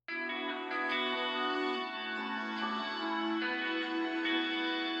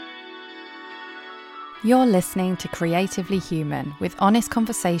You're listening to Creatively Human, with honest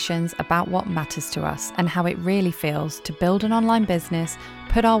conversations about what matters to us and how it really feels to build an online business,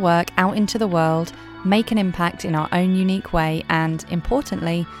 put our work out into the world, make an impact in our own unique way, and,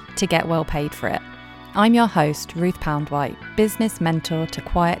 importantly, to get well paid for it. I'm your host, Ruth Poundwhite, business mentor to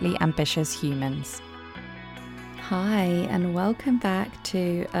quietly ambitious humans. Hi, and welcome back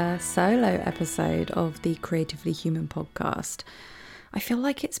to a solo episode of the Creatively Human podcast. I feel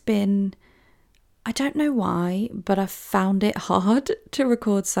like it's been... I don't know why, but I've found it hard to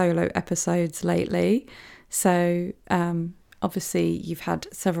record solo episodes lately. So obviously you've had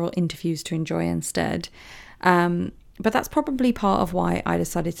several interviews to enjoy instead. But that's probably part of why I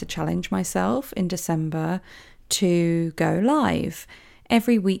decided to challenge myself in December to go live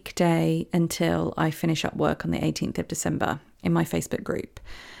every weekday until I finish up work on the 18th of December in my Facebook group.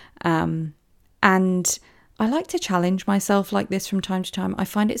 And I like to challenge myself like this from time to time. I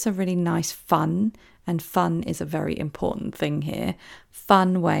find it's a really nice fun, and fun is a very important thing here.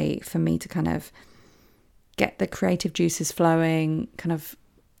 Fun way for me to kind of get the creative juices flowing, kind of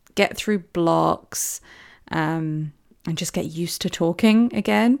get through blocks, and just get used to talking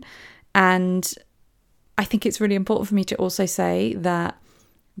again. And I think it's really important for me to also say that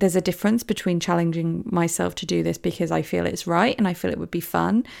there's a difference between challenging myself to do this because I feel it's right and I feel it would be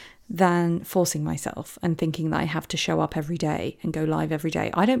fun, than forcing myself and thinking that I have to show up every day and go live every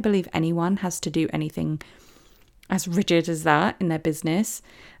day. I don't believe anyone has to do anything as rigid as that in their business.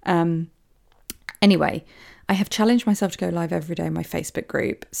 Anyway, I have challenged myself to go live every day in my Facebook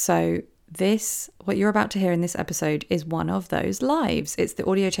group. So what you're about to hear in this episode is one of those lives. It's the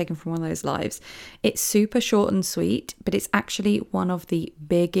audio taken from one of those lives. It's super short and sweet, but it's actually one of the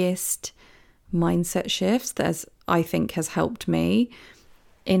biggest mindset shifts that I think has helped me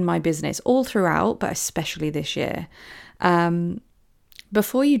in my business all throughout, but especially this year.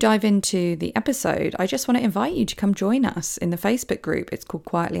 Before you dive into the episode, I just want to invite you to come join us in the Facebook group. It's called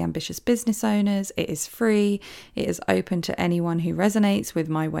Quietly Ambitious Business Owners. It is free. It is open to anyone who resonates with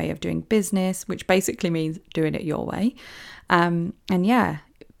my way of doing business, which basically means doing it your way. And yeah,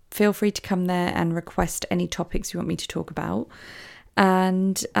 feel free to come there and request any topics you want me to talk about.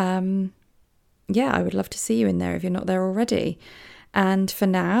 And yeah, I would love to see you in there if you're not there already. And for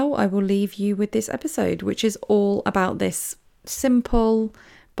now, I will leave you with this episode, which is all about this simple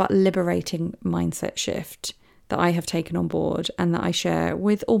but liberating mindset shift that I have taken on board and that I share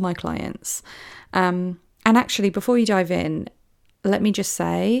with all my clients. And actually, before you dive in, let me just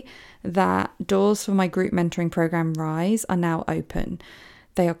say that doors for my group mentoring program Rise are now open.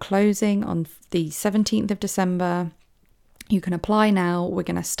 They are closing on the 17th of December. You can apply now. We're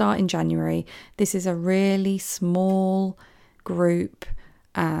going to start in January. This is a really small group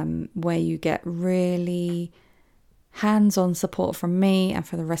where you get really hands-on support from me and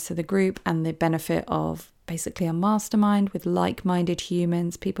for the rest of the group, and the benefit of basically a mastermind with like-minded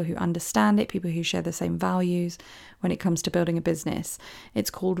humans, people who understand it, people who share the same values when it comes to building a business. It's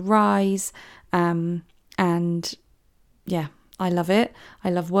called Rise, and yeah, I love it.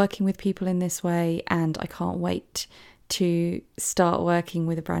 I love working with people in this way, and I can't wait to start working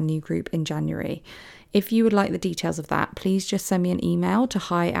with a brand new group in January. If you would like the details of that, please just send me an email to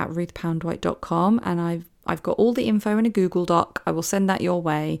hi@ruthpoundwhite.com, and I've got all the info in a Google Doc. I will send that your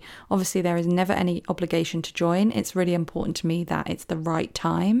way. Obviously, there is never any obligation to join. It's really important to me that it's the right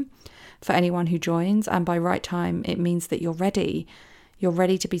time for anyone who joins, and by right time, it means that you're ready. You're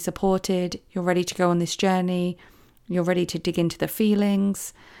ready to be supported. You're ready to go on this journey. You're ready to dig into the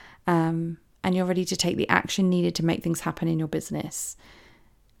feelings, and you're ready to take the action needed to make things happen in your business.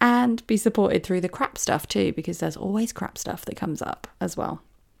 And be supported through the crap stuff too, because there's always crap stuff that comes up as well.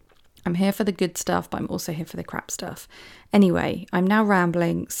 I'm here for the good stuff, but I'm also here for the crap stuff. Anyway, I'm now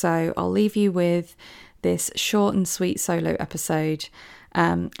rambling, so I'll leave you with this short and sweet solo episode.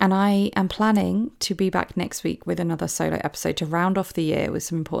 And I am planning to be back next week with another solo episode to round off the year with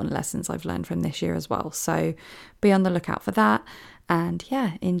some important lessons I've learned from this year as well. So be on the lookout for that. And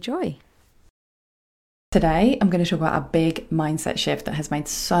yeah, enjoy. Today, I'm going to talk about a big mindset shift that has made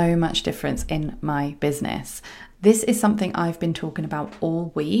so much difference in my business. This is something I've been talking about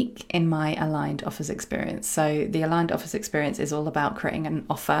all week in my aligned offers experience. So the aligned offers experience is all about creating an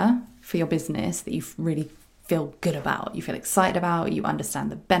offer for your business that you really feel good about, you feel excited about, you understand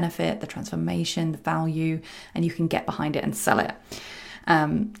the benefit, the transformation, the value, and you can get behind it and sell it.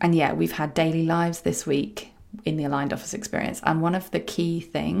 And yeah, we've had daily lives this week in the aligned offers experience. And one of the key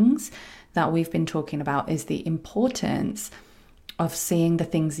things that we've been talking about is the importance of seeing the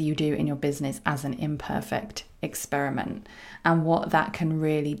things you do in your business as an imperfect experiment, and what that can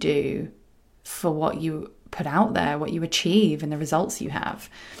really do for what you put out there, what you achieve, and the results you have.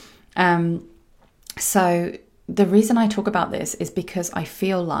 So the reason I talk about this is because I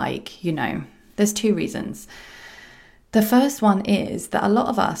feel like, there's two reasons. The first one is that a lot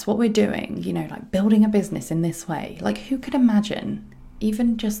of us, what we're doing, like building a business in this way, like who could imagine,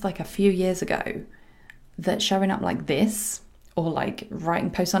 even just like a few years ago, that showing up like this or like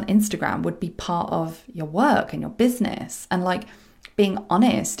writing posts on Instagram would be part of your work and your business, and like being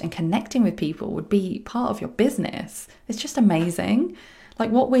honest and connecting with people would be part of your business. It's just amazing.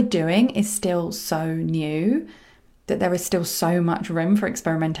 Like what we're doing is still so new that there is still so much room for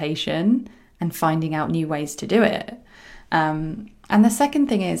experimentation and finding out new ways to do it. And the second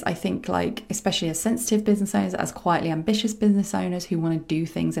thing is, I think, like, especially as sensitive business owners, as quietly ambitious business owners who want to do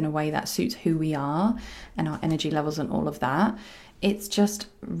things in a way that suits who we are and our energy levels and all of that, it's just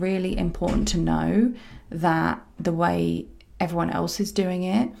really important to know that the way everyone else is doing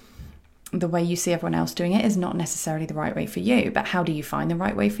it, the way you see everyone else doing it, is not necessarily the right way for you. But how do you find the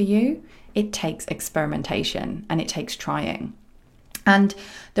right way for you? It takes experimentation and it takes trying. And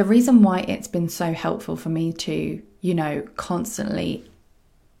the reason why it's been so helpful for me to, constantly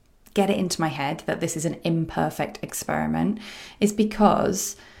get it into my head that this is an imperfect experiment is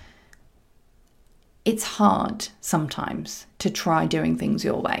because it's hard sometimes to try doing things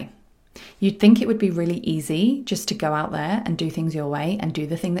your way. You'd think it would be really easy just to go out there and do things your way and do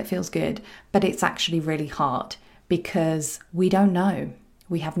the thing that feels good, but it's actually really hard because we don't know.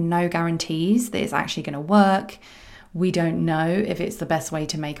 We have no guarantees that it's actually going to work. We don't know if it's the best way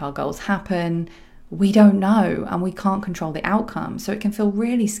to make our goals happen. We don't know, and we can't control the outcome. So it can feel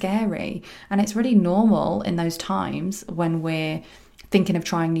really scary. And it's really normal in those times when we're thinking of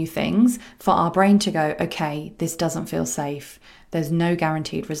trying new things for our brain to go, okay, this doesn't feel safe. There's no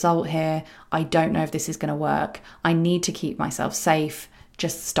guaranteed result here. I don't know if this is going to work. I need to keep myself safe.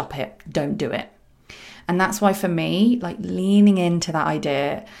 Just stop it. Don't do it. And that's why for me, like leaning into that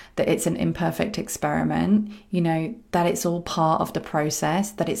idea that it's an imperfect experiment, that it's all part of the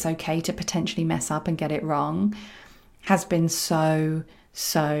process, that it's okay to potentially mess up and get it wrong, has been so,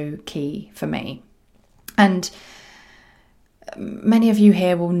 so key for me. And many of you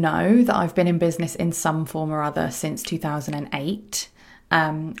here will know that I've been in business in some form or other since 2008.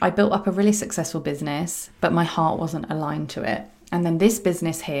 I built up a really successful business, but my heart wasn't aligned to it. And then this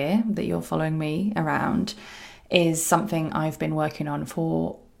business here that you're following me around is something I've been working on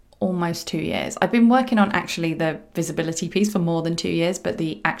for almost 2 years. I've been working on actually the visibility piece for more than 2 years, but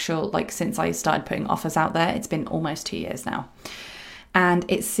the actual, since I started putting offers out there, it's been almost 2 years now. And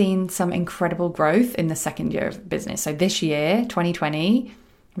it's seen some incredible growth in the second year of business. So this year, 2020,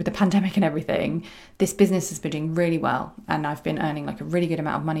 with the pandemic and everything, this business has been doing really well. And I've been earning a really good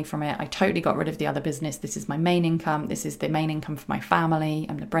amount of money from it. I totally got rid of the other business. This is my main income. This is the main income for my family.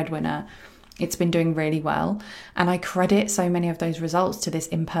 I'm the breadwinner. It's been doing really well. And I credit so many of those results to this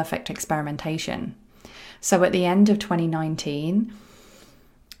imperfect experimentation. So at the end of 2019,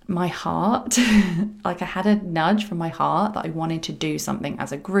 my heart, I had a nudge from my heart that I wanted to do something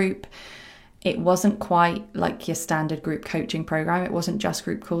as a group. It wasn't quite like your standard group coaching program. It wasn't just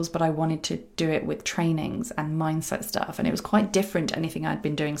group calls, but I wanted to do it with trainings and mindset stuff. And it was quite different to anything I'd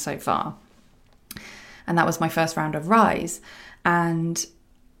been doing so far. And that was my first round of Rise. And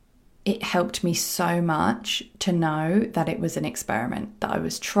it helped me so much to know that it was an experiment, that I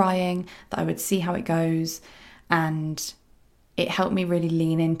was trying, that I would see how it goes. And it helped me really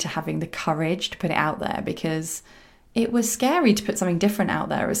lean into having the courage to put it out there, because it was scary to put something different out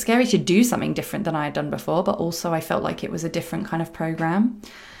there. It was scary to do something different than I had done before, but also I felt like it was a different kind of program.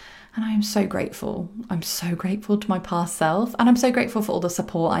 And I am so grateful. I'm so grateful to my past self. And I'm so grateful for all the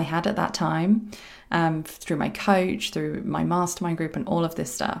support I had at that time, through my coach, through my mastermind group and all of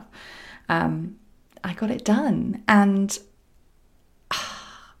this stuff. I got it done. And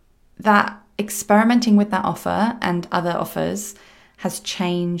that experimenting with that offer and other offers has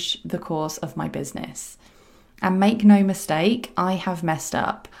changed the course of my business. And make no mistake, I have messed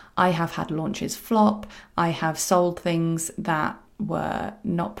up. I have had launches flop. I have sold things that were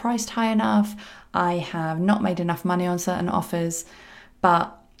not priced high enough. I have not made enough money on certain offers.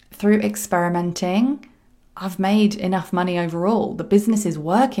 But through experimenting, I've made enough money overall. The business is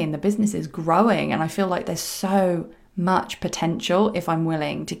working. The business is growing. And I feel like there's so much potential if I'm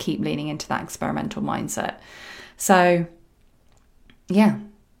willing to keep leaning into that experimental mindset. So, yeah.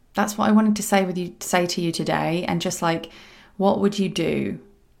 That's what I wanted to say to you today. And just what would you do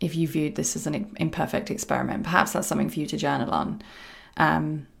if you viewed this as an imperfect experiment? Perhaps that's something for you to journal on.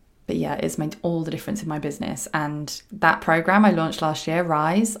 But yeah, it's made all the difference in my business. And that program I launched last year,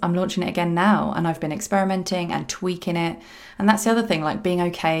 Rise, I'm launching it again now. And I've been experimenting and tweaking it. And that's the other thing, being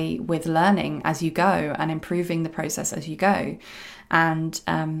okay with learning as you go and improving the process as you go. And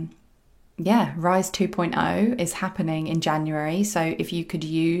Rise 2.0 is happening in January. So if you could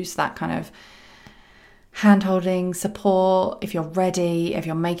use that kind of hand-holding support, if you're ready, if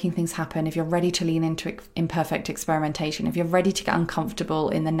you're making things happen, if you're ready to lean into imperfect experimentation, if you're ready to get uncomfortable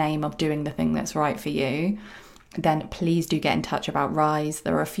in the name of doing the thing that's right for you, then please do get in touch about Rise.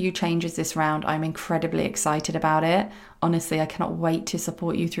 There are a few changes this round. I'm incredibly excited about it. Honestly, I cannot wait to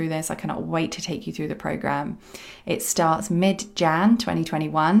support you through this. I cannot wait to take you through the program. It starts mid-Jan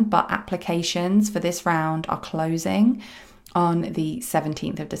 2021, but applications for this round are closing on the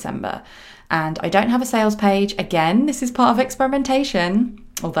 17th of December. And I don't have a sales page. Again, this is part of experimentation,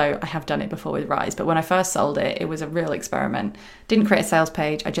 although I have done it before with Rise. But when I first sold it, it was a real experiment. Didn't create a sales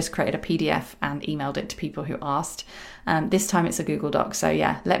page. I just created a PDF and emailed it to people who asked. This time it's a Google Doc. So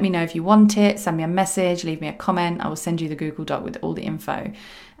yeah, let me know if you want it. Send me a message, leave me a comment. I will send you the Google Doc with all the info.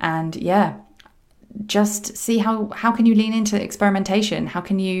 And yeah, just see how can you lean into experimentation? How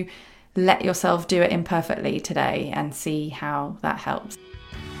can you let yourself do it imperfectly today and see how that helps.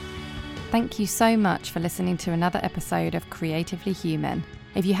 Thank you so much for listening to another episode of Creatively Human.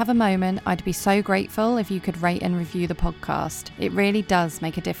 If you have a moment, I'd be so grateful if you could rate and review the podcast. It really does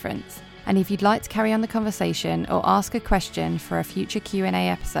make a difference. And if you'd like to carry on the conversation or ask a question for a future Q&A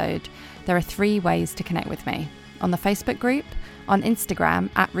episode, there are 3 ways to connect with me. On the Facebook group, on Instagram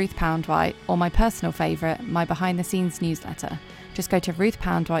 @RuthPoundwhite, or my personal favourite, my behind the scenes newsletter. Just go to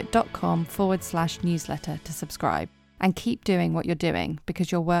ruthpoundwhite.com/newsletter to subscribe. And keep doing what you're doing, because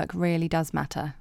your work really does matter.